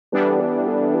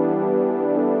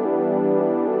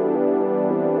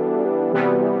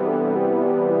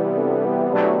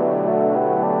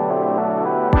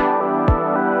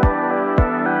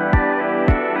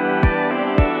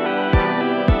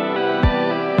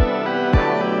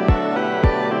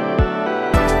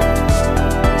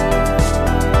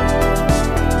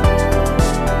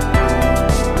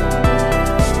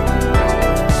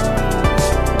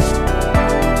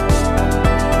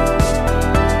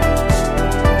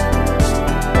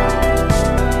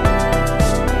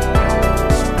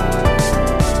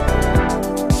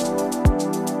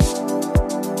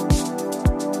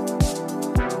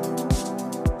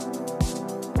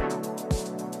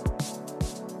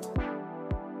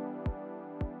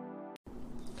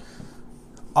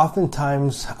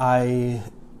Oftentimes I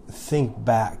think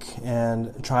back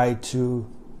and try to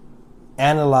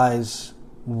analyze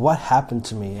what happened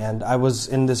to me. And I was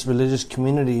in this religious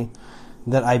community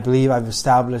that I believe I've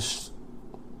established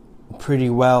pretty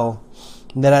well,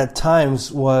 that at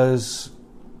times was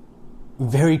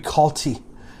very culty,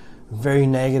 very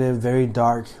negative, very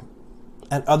dark.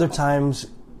 At other times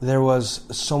there was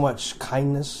so much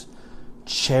kindness,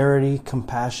 charity,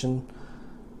 compassion.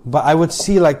 But I would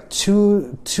see like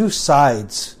two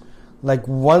sides. Like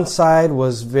one side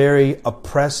was very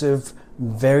oppressive,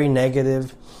 very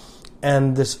negative,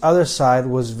 and this other side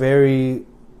was very,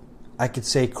 I could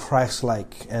say,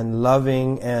 Christ-like and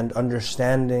loving and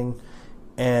understanding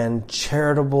and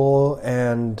charitable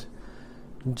and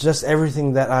just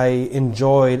everything that I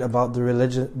enjoyed about the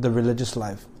religious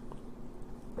life.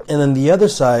 And then the other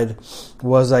side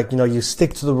was like, you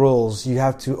stick to the rules, you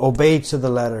have to obey to the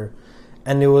letter.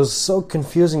 And it was so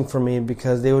confusing for me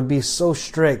because they would be so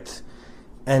strict,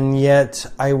 and yet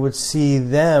I would see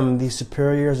them, the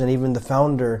superiors and even the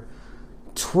founder,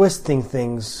 twisting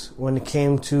things when it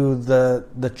came to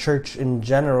the church in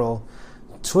general,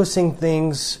 twisting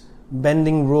things,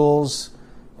 bending rules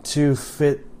to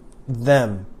fit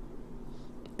them.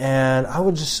 And I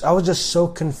was just so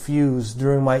confused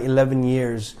during my 11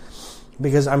 years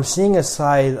because I'm seeing a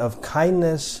side of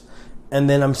kindness, and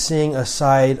then I'm seeing a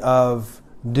side of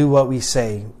do what we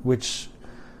say, which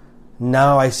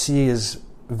now I see is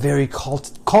very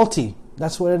culty.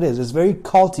 That's what it is. It's very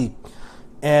culty.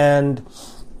 And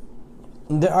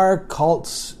there are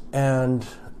cults and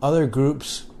other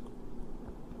groups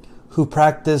who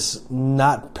practice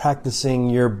not practicing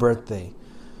your birthday.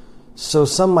 So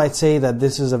some might say that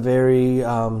this is a very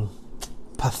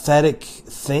pathetic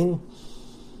thing.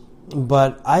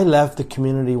 But I left the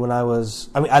community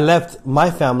I left my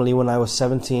family when I was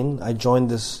 17. I joined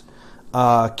this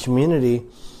community.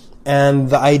 And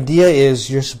the idea is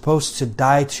you're supposed to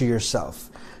die to yourself.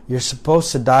 You're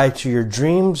supposed to die to your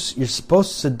dreams. You're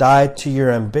supposed to die to your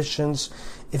ambitions.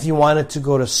 If you wanted to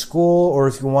go to school or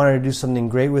if you wanted to do something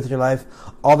great with your life,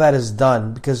 all that is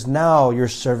done because now you're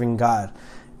serving God.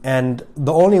 And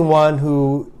the only one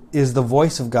who is the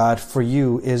voice of God for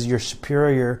you is your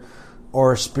superior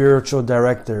or spiritual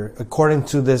director, according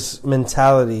to this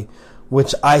mentality,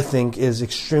 which I think is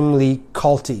extremely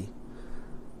culty,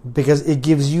 because it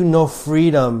gives you no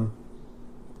freedom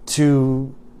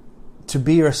to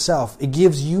be yourself. It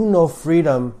gives you no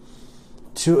freedom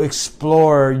to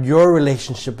explore your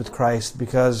relationship with Christ,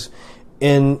 because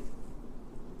in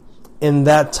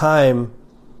that time,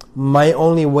 my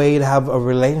only way to have a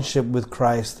relationship with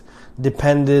Christ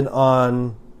depended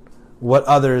on what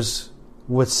others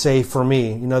would say for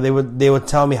me. They would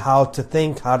tell me how to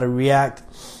think, how to react.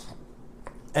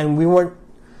 And we weren't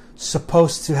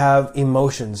supposed to have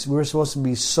emotions. We were supposed to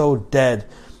be so dead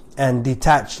and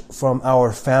detached from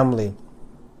our family.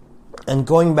 And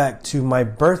going back to my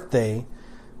birthday,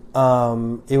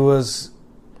 it was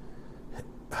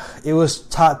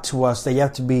taught to us that you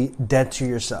have to be dead to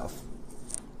yourself.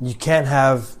 You can't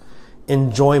have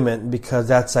enjoyment because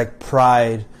that's like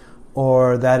pride,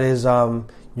 or that is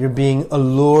you're being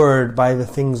allured by the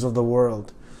things of the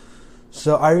world.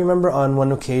 So I remember on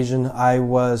one occasion I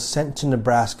was sent to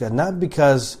Nebraska, not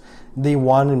because they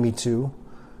wanted me to.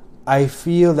 I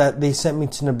feel that they sent me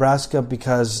to Nebraska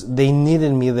because they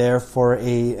needed me there for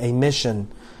a mission.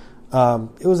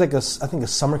 It was like I think a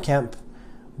summer camp,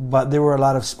 but there were a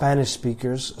lot of Spanish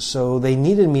speakers, so they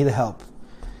needed me to help.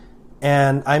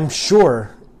 And I'm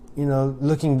sure,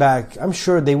 looking back, I'm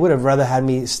sure they would have rather had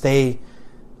me stay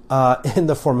in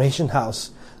the formation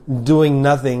house doing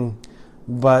nothing,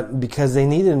 but because they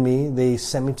needed me, they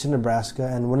sent me to Nebraska.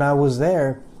 And when I was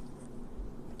there,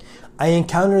 I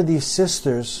encountered these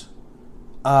sisters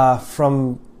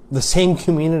from the same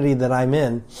community that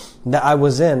I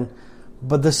was in.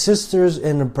 But the sisters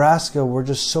in Nebraska were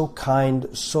just so kind,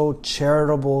 so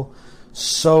charitable,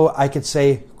 so I could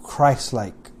say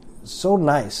Christ-like, so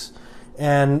nice.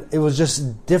 And it was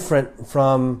just different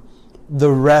from the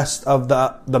rest of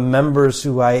the members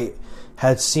who I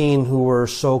had seen who were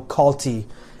so culty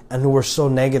and who were so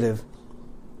negative.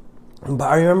 But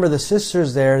I remember the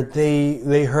sisters there,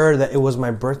 they heard that it was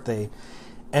my birthday.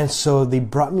 And so they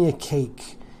brought me a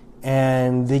cake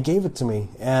and they gave it to me.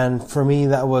 And for me,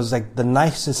 that was like the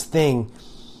nicest thing.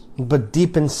 But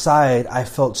deep inside, I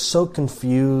felt so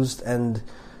confused, and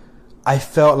I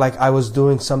felt like I was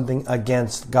doing something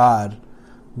against God.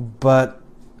 But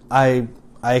I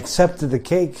accepted the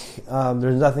cake.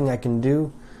 There's nothing I can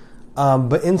do.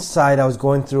 But inside, I was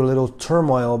going through a little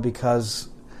turmoil because,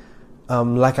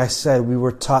 like I said, we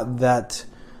were taught that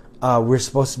We're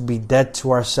supposed to be dead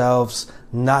to ourselves,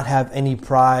 not have any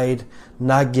pride,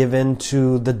 not give in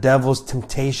to the devil's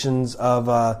temptations of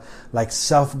like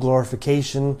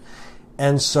self-glorification.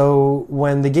 And so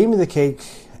when they gave me the cake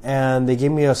and they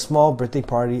gave me a small birthday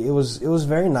party, it was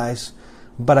very nice,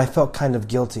 but I felt kind of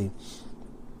guilty.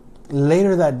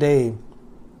 Later that day,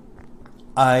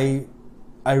 I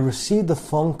received a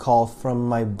phone call from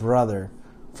my brother,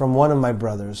 from one of my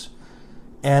brothers,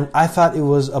 and I thought it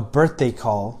was a birthday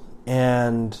call.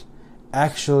 And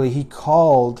actually, he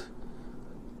called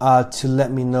to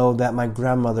let me know that my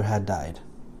grandmother had died.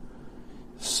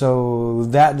 So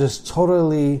that just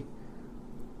totally,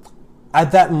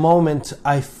 at that moment,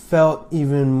 I felt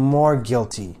even more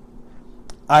guilty.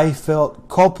 I felt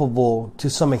culpable to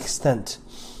some extent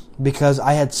because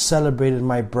I had celebrated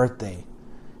my birthday.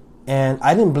 And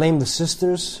I didn't blame the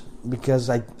sisters because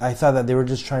I thought that they were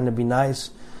just trying to be nice.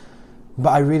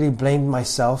 But I really blamed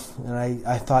myself, and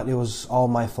I thought it was all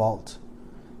my fault.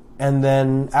 And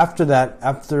then after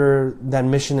that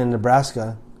mission in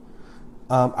Nebraska,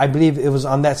 I believe it was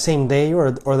on that same day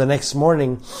or the next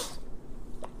morning,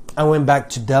 I went back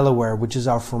to Delaware, which is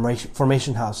our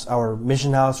formation house, our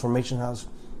mission house, formation house.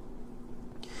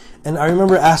 And I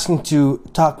remember asking to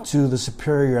talk to the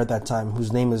superior at that time,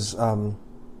 whose name is, well,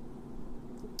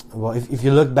 if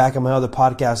you look back at my other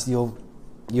podcast, you'll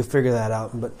figure that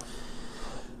out. But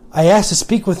I asked to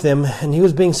speak with him, and he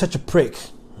was being such a prick,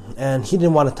 and he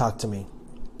didn't want to talk to me.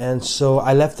 And so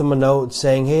I left him a note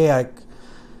saying, hey, I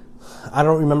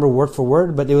don't remember word for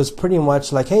word, but it was pretty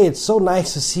much like, hey, it's so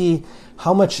nice to see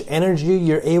how much energy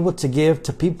you're able to give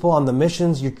to people on the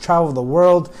missions. You travel the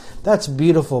world. That's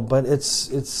beautiful, but it's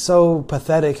so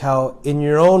pathetic how in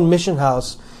your own mission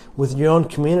house with your own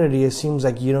community, it seems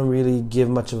like you don't really give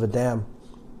much of a damn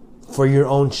for your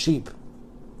own sheep.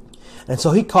 And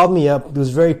so he called me up. He was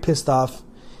very pissed off.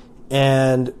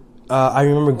 And I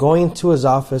remember going into his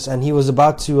office, and he was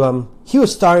about to, he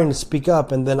was starting to speak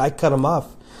up, and then I cut him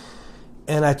off.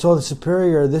 And I told the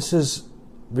superior, this is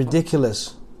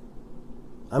ridiculous.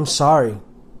 I'm sorry.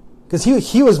 Because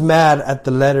he was mad at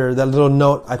the letter, that little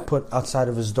note I put outside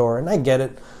of his door. And I get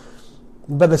it.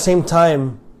 But at the same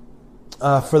time,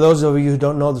 for those of you who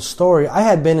don't know the story, I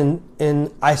had been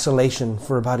in isolation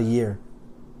for about a year.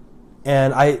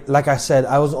 And like I said,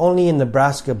 I was only in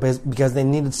Nebraska because they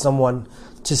needed someone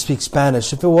to speak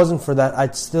Spanish. If it wasn't for that,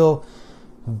 I'd still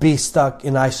be stuck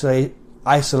in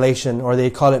isolation, or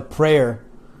they call it prayer.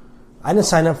 I didn't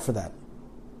sign up for that.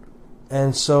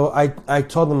 And so I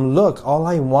told them, look, all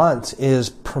I want is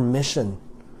permission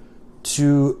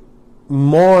to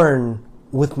mourn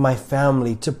with my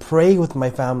family, to pray with my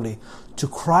family, to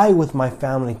cry with my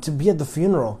family, to be at the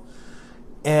funeral.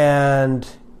 And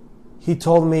he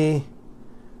told me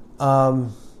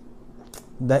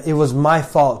that it was my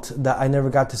fault that I never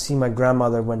got to see my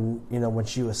grandmother when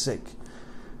she was sick,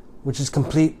 which is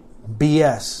complete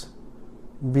BS.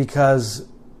 Because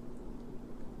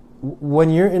when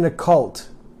you're in a cult,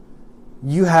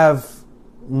 you have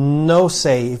no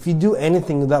say. If you do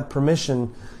anything without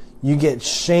permission, you get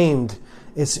shamed.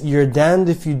 You're damned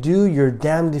if you do, you're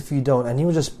damned if you don't. And he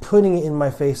was just putting it in my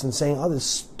face and saying all this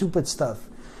stupid stuff.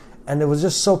 And it was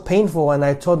just so painful. And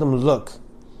I told him, look,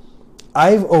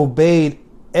 I've obeyed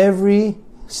every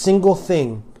single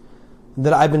thing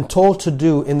that I've been told to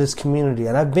do in this community.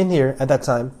 And I've been here at that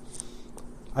time.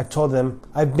 I told them,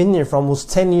 I've been here for almost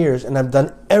 10 years and I've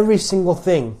done every single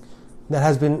thing that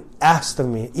has been asked of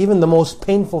me. Even the most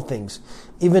painful things.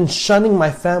 Even shunning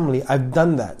my family, I've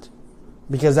done that.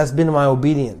 Because that's been my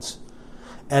obedience.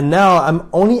 And now I'm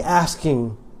only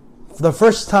asking, for the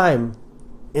first time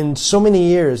in so many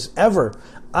years ever,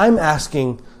 I'm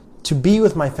asking to be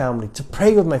with my family, to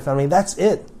pray with my family. That's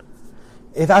it.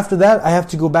 If after that I have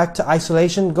to go back to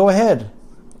isolation, go ahead.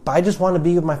 But I just want to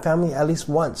be with my family at least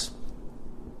once.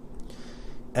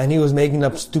 And he was making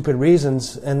up stupid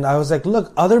reasons. And I was like,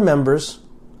 look, other members,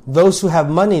 those who have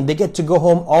money, they get to go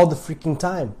home all the freaking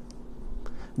time.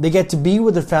 They get to be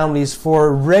with their families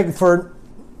for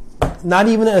not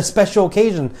even a special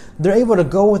occasion. They're able to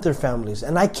go with their families.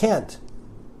 And I can't.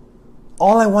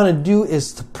 All I want to do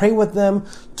is to pray with them,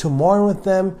 to mourn with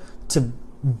them, to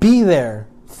be there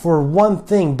for one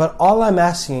thing. But all I'm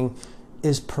asking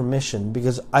is permission.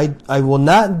 Because I will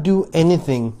not do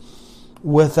anything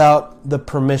without the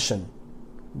permission,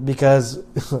 because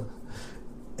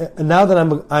now that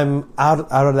I'm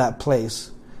out of that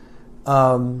place,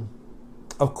 of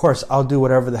course I'll do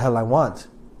whatever the hell I want,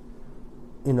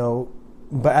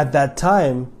 but at that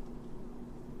time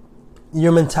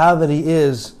your mentality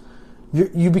is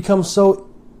you become so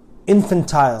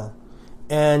infantile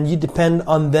and you depend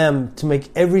on them to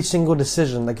make every single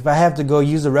decision. Like if I have to go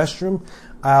use the restroom,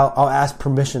 I'll ask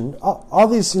permission. All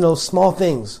these, small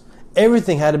things.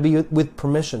 Everything had to be with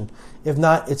permission. If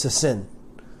not, it's a sin.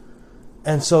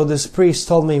 And so this priest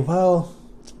told me, well,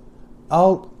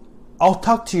 I'll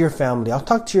talk to your family. I'll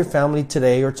talk to your family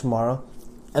today or tomorrow,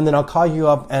 and then I'll call you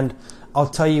up and I'll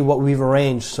tell you what we've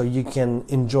arranged so you can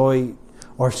enjoy,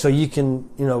 or so you can,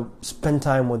 spend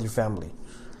time with your family.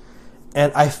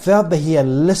 And I felt that he had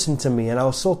listened to me, and I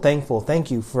was so thankful.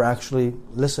 Thank you for actually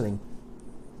listening.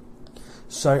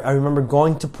 So I remember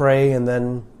going to pray, and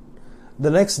then the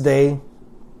next day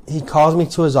he calls me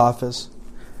to his office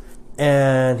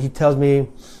and he tells me,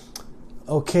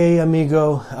 okay,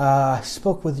 amigo, I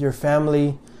spoke with your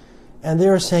family and they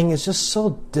were saying it's just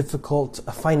so difficult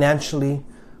financially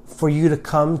for you to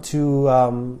come to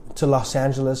Los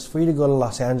Angeles, for you to go to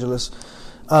Los Angeles.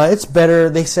 It's better,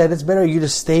 they said, it's better you to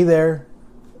stay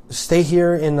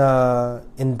here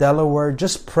in Delaware,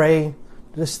 just pray,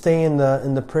 just stay in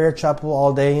the prayer chapel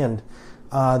all day, and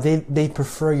they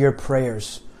prefer your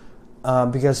prayers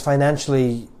because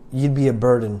financially you'd be a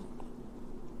burden.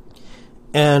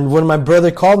 And when my brother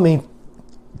called me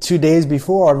 2 days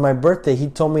before my birthday, he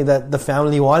told me that the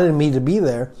family wanted me to be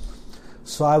there.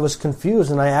 So I was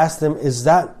confused, and I asked him, is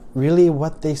that really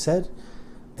what they said?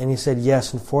 And he said,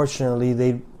 yes, unfortunately,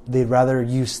 they'd rather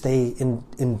you stay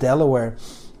in Delaware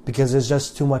because it's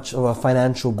just too much of a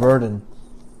financial burden.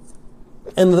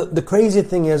 And the crazy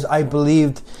thing is, I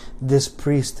believed this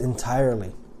priest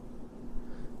entirely.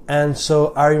 And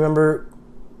so I remember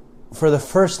for the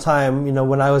first time,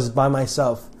 when I was by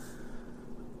myself,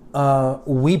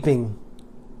 weeping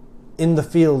in the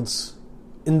fields,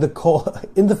 in the cold,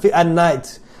 at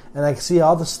night, and I could see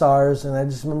all the stars, and I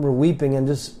just remember weeping and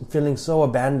just feeling so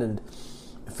abandoned,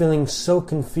 feeling so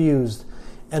confused,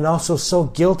 and also so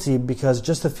guilty because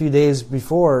just a few days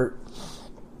before,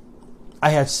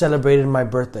 I had celebrated my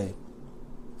birthday.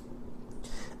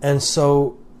 And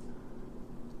so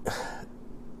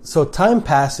time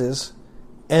passes,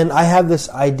 and I have this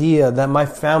idea that my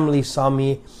family saw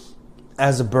me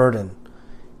as a burden.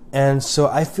 And so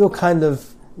I feel kind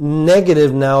of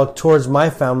negative now towards my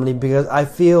family because I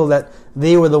feel that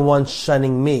they were the ones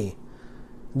shunning me.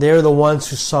 They're the ones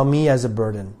who saw me as a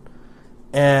burden.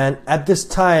 And at this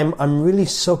time, I'm really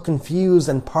so confused,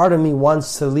 and part of me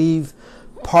wants to leave.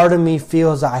 Part of me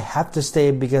feels I have to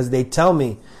stay because they tell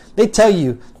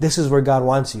you this is where God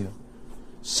wants you.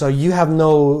 So you have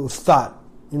no thought,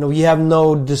 you have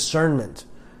no discernment.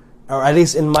 Or at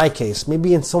least in my case.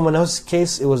 Maybe in someone else's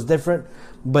case it was different.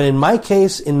 But in my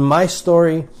case, in my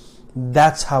story,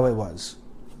 that's how it was.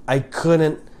 I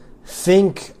couldn't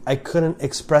think, I couldn't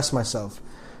express myself.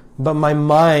 But my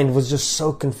mind was just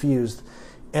so confused.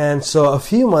 And so a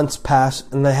few months pass,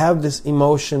 and I have this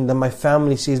emotion that my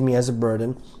family sees me as a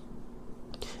burden.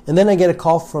 And then I get a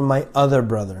call from my other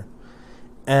brother.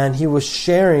 And he was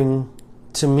sharing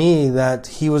to me that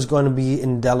he was going to be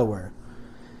in Delaware.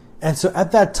 And so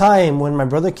at that time, when my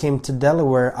brother came to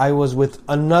Delaware, I was with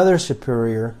another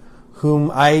superior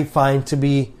whom I find to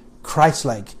be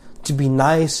Christ-like, to be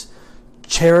nice,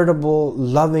 charitable,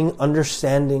 loving,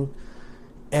 understanding.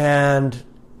 And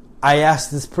I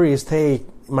asked this priest, hey,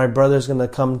 my brother's going to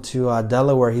come to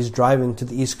Delaware. He's driving to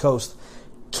the East Coast.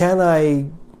 Can I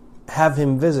have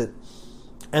him visit?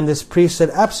 And this priest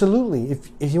said, absolutely.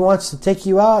 If he wants to take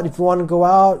you out, if you want to go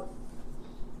out,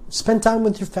 spend time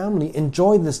with your family.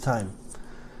 Enjoy this time.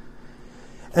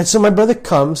 And so my brother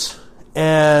comes,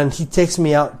 and he takes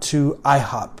me out to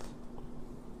IHOP.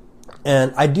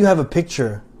 And I do have a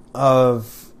picture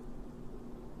of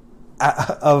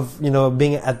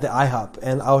being at the IHOP,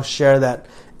 and I'll share that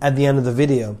at the end of the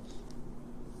video.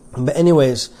 But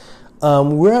anyways,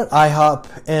 we're at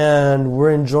IHOP and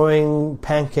we're enjoying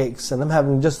pancakes, and I'm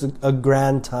having just a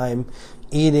grand time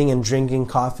eating and drinking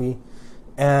coffee.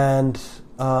 And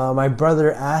my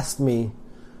brother asked me,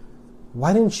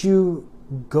 why didn't you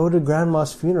go to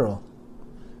grandma's funeral?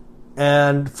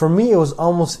 And for me, it was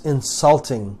almost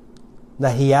insulting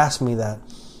that he asked me that,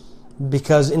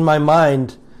 because in my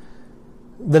mind,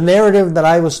 the narrative that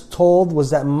I was told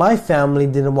was that my family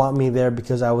didn't want me there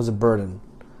because I was a burden.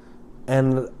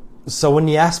 And so when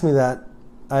he asked me that,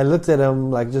 I looked at him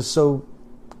like just so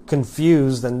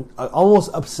confused and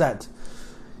almost upset.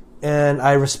 And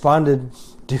I responded,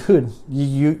 dude,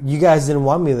 you guys didn't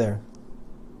want me there.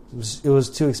 It was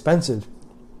too expensive.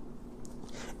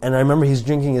 And I remember he's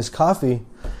drinking his coffee,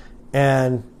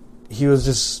 and he was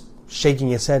just shaking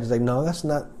his head. He's like, no, that's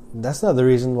not the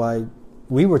reason why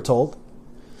we were told.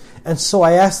 And so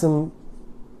I asked him,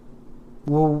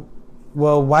 well,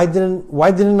 well, why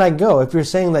didn't I go? If you're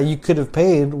saying that you could have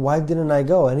paid, why didn't I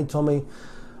go? And he told me,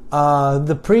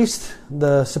 the priest,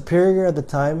 the superior at the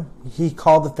time, he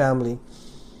called the family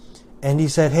and he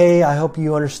said, hey, I hope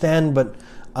you understand, but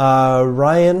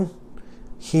Ryan,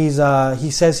 he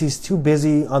says he's too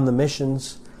busy on the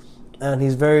missions and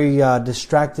he's very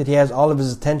distracted. He has all of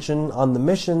his attention on the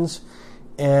missions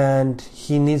and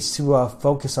he needs to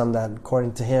focus on that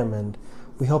according to him. And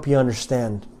we hope you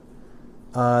understand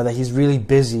that he's really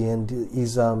busy and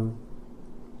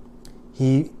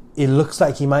it looks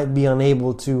like he might be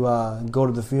unable to go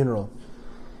to the funeral.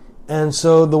 And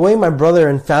so the way my brother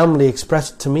and family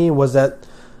expressed it to me was that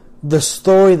the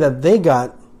story that they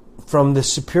got from the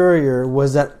superior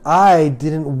was that I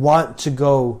didn't want to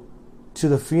go to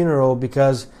the funeral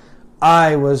because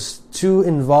I was too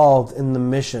involved in the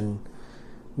mission,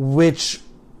 which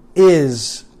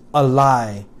is a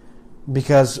lie.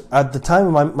 Because at the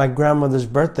time of my grandmother's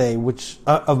birthday, which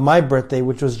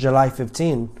was July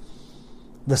 15,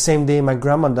 the same day my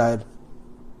grandma died,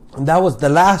 and that was the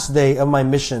last day of my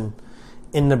mission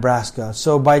in Nebraska.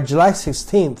 So by July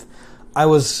 16th, I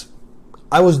was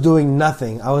doing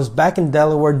nothing. I was back in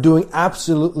Delaware doing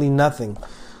absolutely nothing.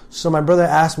 So my brother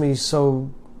asked me,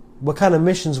 so what kind of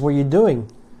missions were you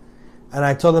doing? And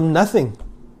I told him nothing.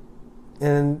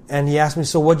 And he asked me,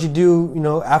 so what'd you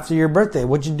do, after your birthday?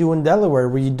 What'd you do in Delaware?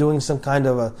 Were you doing some kind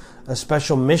of a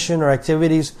special mission or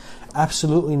activities?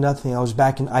 Absolutely nothing. I was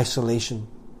back in isolation,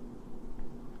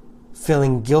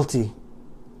 feeling guilty.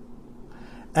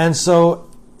 And so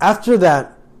after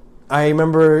that, I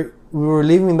remember we were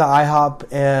leaving the IHOP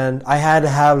and I had to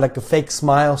have like a fake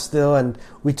smile still, and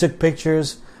we took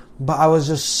pictures, but I was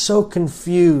just so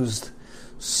confused,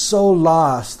 so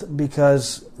lost,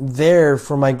 because there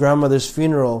for my grandmother's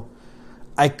funeral,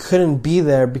 I couldn't be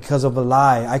there because of a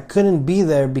lie. I couldn't be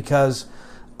there because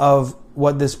of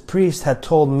what this priest had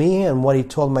told me and what he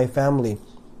told my family.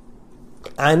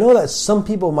 I know that some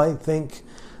people might think,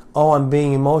 oh, I'm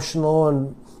being emotional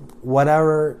and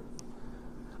whatever.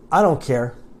 I don't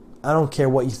care. I don't care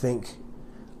what you think.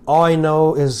 All I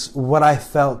know is what I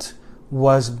felt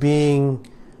was being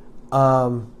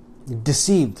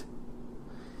deceived.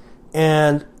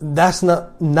 And that's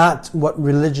not what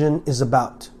religion is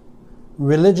about.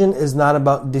 Religion is not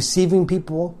about deceiving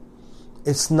people.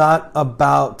 It's not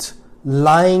about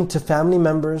lying to family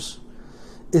members.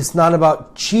 It's not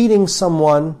about cheating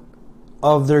someone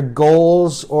of their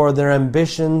goals or their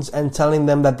ambitions and telling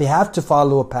them that they have to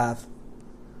follow a path.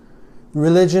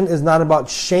 Religion is not about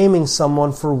shaming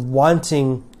someone for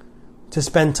wanting to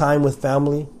spend time with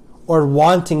family or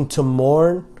wanting to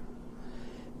mourn.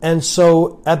 And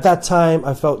so at that time,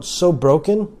 I felt so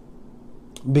broken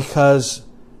because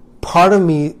part of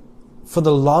me for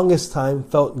the longest time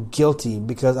felt guilty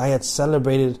because I had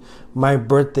celebrated my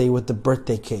birthday with the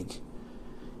birthday cake.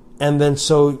 And then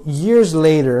so years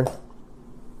later,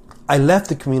 I left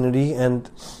the community, and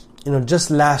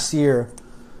just last year,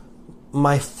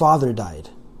 my father died.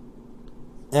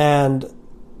 And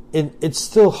it's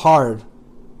still hard.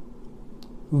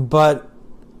 But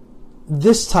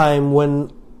this time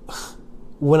when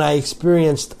I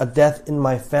experienced a death in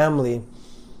my family,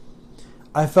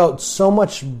 I felt so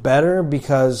much better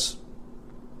because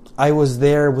I was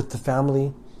there with the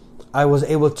family. I was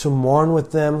able to mourn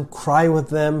with them, cry with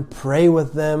them, pray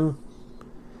with them,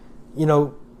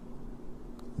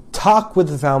 talk with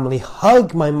the family,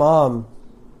 hug my mom,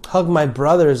 hug my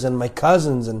brothers and my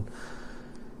cousins. And,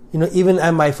 even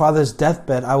at my father's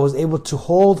deathbed, I was able to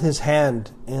hold his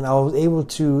hand and I was able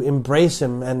to embrace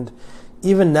him. And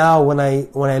even now, when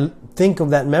I think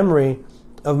of that memory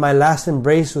of my last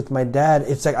embrace with my dad,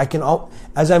 it's like I can,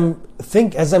 as I'm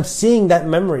seeing that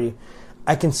memory,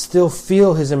 I can still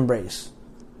feel his embrace.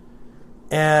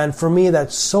 And for me,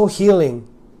 that's so healing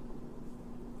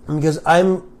because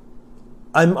I'm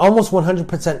almost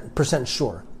 100%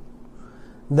 sure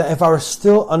that if I were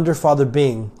still under Father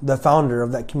Bing, the founder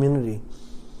of that community,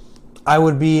 I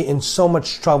would be in so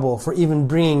much trouble for even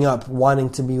bringing up wanting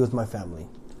to be with my family,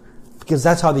 because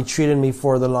that's how they treated me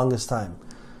for the longest time.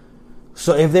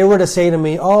 So if they were to say to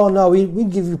me, oh no,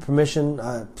 we'd give you permission,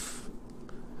 I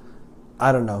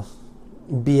don't know,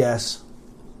 BS,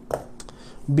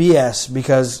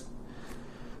 because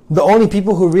the only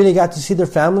people who really got to see their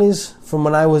families from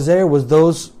when I was there was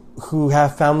those who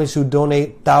have families who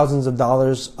donate thousands of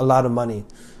dollars, a lot of money.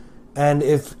 And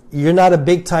if you're not a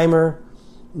big timer,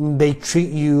 they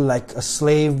treat you like a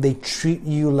slave. They treat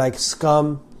you like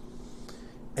scum.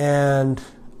 And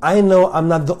I know I'm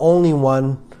not the only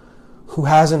one who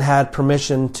hasn't had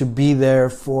permission to be there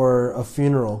for a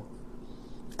funeral.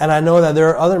 And I know that there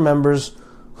are other members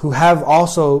who have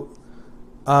also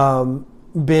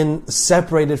been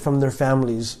separated from their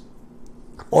families,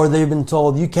 or they've been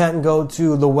told you can't go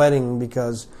to the wedding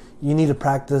because you need to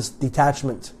practice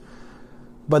detachment.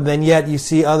 But then yet you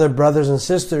see other brothers and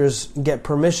sisters get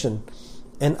permission.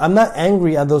 And I'm not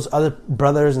angry at those other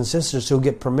brothers and sisters who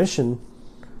get permission.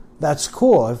 That's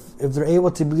cool. If they're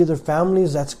able to be with their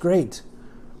families, that's great.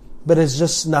 But it's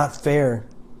just not fair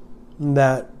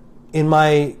that in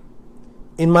my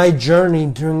journey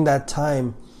during that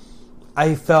time,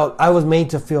 I was made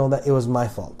to feel that it was my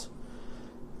fault.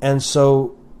 And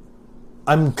so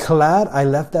I'm glad I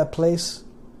left that place.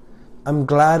 I'm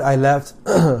glad I left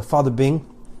Father Bing.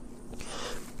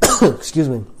 Excuse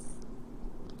me.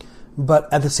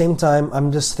 But at the same time,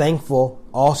 I'm just thankful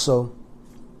also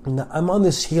that I'm on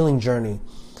this healing journey,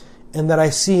 and that I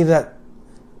see that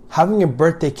having a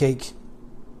birthday cake,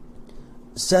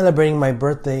 celebrating my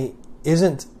birthday,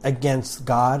 isn't against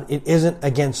God. It isn't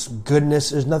against goodness.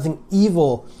 There's nothing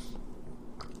evil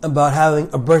about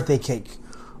having a birthday cake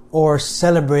or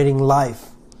celebrating life.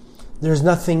 There's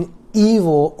nothing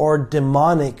evil or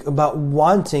demonic about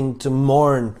wanting to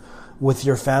mourn with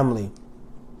your family.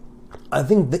 I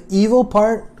think the evil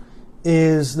part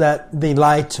is that they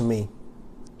lied to me.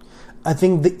 I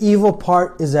think the evil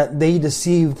part is that they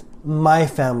deceived my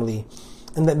family,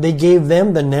 and that they gave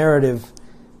them the narrative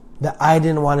that I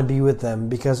didn't want to be with them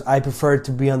because I preferred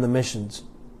to be on the missions.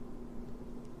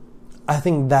 I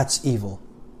think that's evil.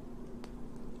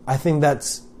 I think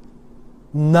that's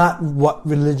not what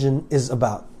religion is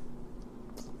about.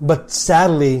 But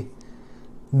sadly,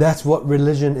 that's what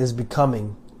religion is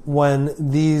becoming when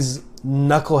these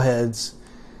knuckleheads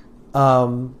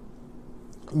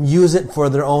use it for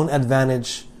their own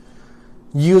advantage,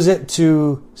 use it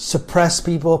to suppress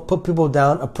people, put people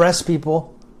down, oppress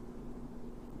people,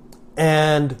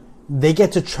 and they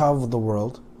get to travel the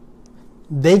world.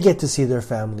 They get to see their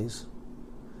families,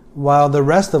 while the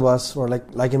rest of us, or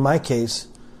like in my case,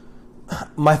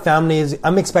 my family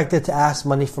I'm expected to ask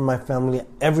money from my family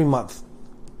every month.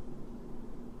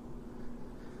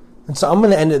 And so I'm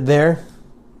going to end it there.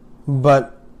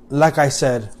 But like I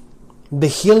said, the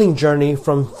healing journey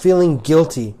from feeling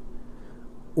guilty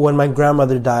when my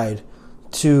grandmother died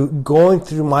to going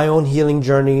through my own healing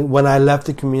journey when I left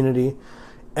the community,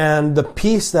 and the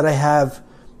peace that I have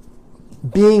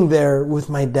being there with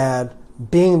my dad,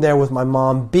 being there with my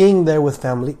mom, being there with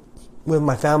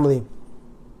my family.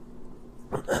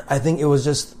 I think it was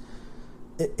just,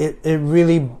 it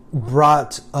really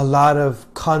brought a lot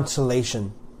of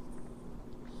consolation.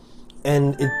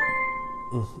 And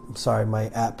my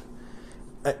app.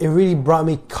 It really brought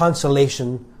me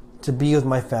consolation to be with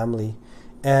my family.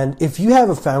 And if you have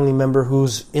a family member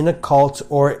who's in a cult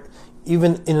or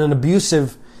even in an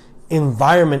abusive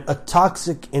environment, a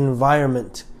toxic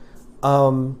environment,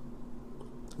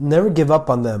 never give up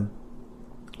on them.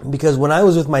 Because when I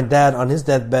was with my dad on his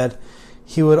deathbed,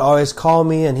 he would always call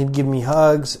me and he'd give me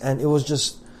hugs, and it was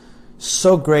just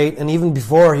so great. And even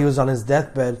before he was on his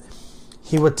deathbed,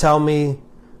 he would tell me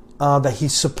that he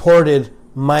supported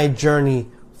my journey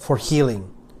for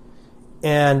healing.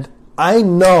 And I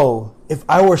know if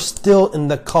I were still in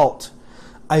the cult,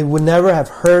 I would never have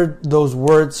heard those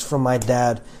words from my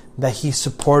dad that he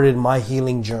supported my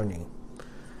healing journey.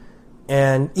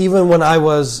 And even when I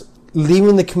was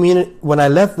leaving the community, when I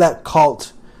left that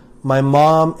cult, my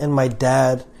mom and my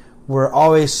dad were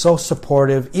always so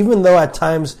supportive, even though at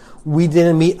times we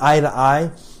didn't meet eye to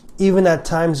eye, even at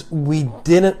times we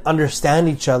didn't understand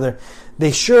each other.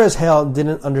 They sure as hell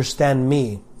didn't understand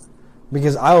me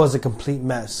because I was a complete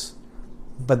mess,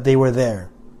 but they were there.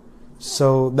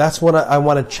 So that's what I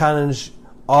want to challenge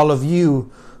all of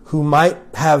you who might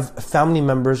have family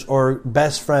members or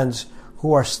best friends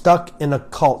who are stuck in a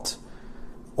cult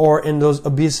or in those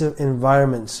abusive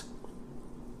environments.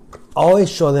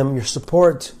 Always show them your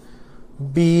support.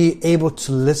 Be able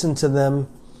to listen to them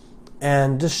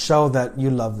and just show that you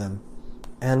love them.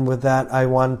 And with that, I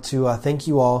want to thank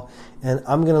you all. And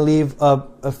I'm going to leave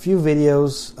a few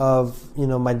videos of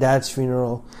my dad's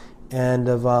funeral and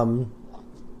of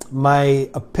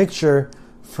a picture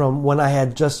from when I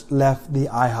had just left the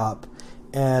IHOP.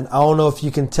 And I don't know if you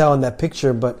can tell in that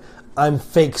picture, but I'm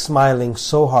fake smiling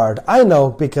so hard. I know,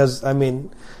 because I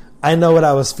know what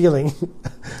I was feeling.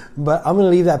 But I'm going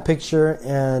to leave that picture,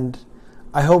 and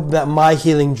I hope that my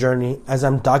healing journey, as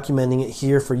I'm documenting it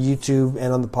here for YouTube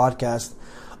and on the podcast,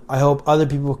 I hope other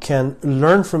people can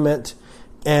learn from it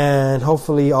and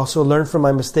hopefully also learn from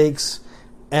my mistakes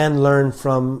and learn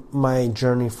from my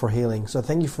journey for healing. So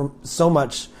thank you so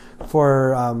much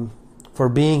for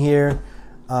being here.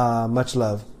 Much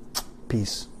love.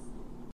 Peace.